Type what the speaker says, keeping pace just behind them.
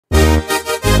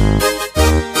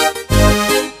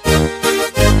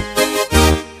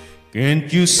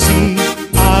Can't you see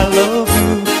I love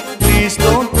you? Please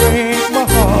don't break my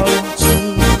heart in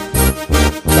two.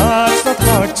 That's not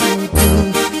hard to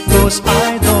do, 'cause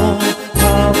I don't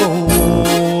have a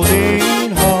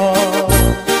holding heart.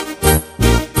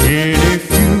 And if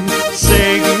you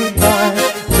say goodbye,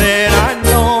 then I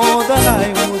know that I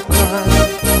would cry.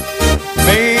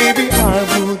 Maybe I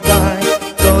will die,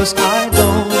 'cause I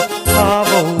don't have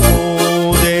a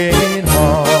holding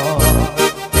heart.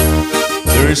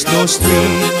 There's no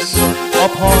strings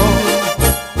upon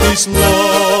this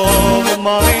love of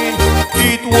mine.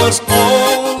 It was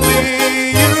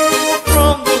only you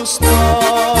from the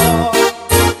start.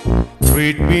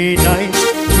 Treat me nice,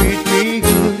 treat me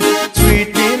good, treat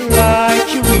me like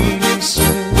you really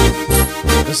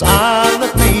should. 'Cause I'm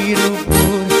not made of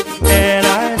wood, and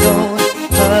I don't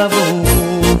have a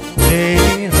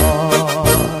wooden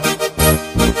heart.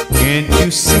 Can't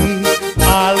you see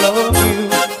I love you?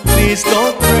 Please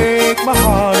don't break my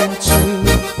heart in two.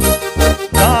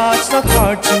 That's not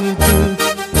hard to do,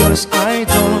 'cause I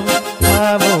don't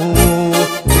have a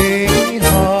wooden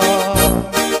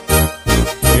heart.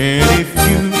 And if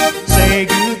you say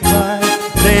goodbye,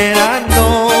 then I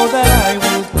know that I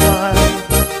will cry.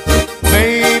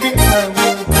 Maybe I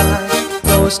will die,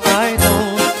 'cause I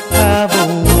don't have a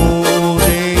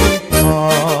wooden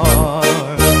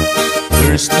heart.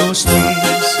 There's no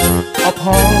strings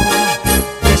upon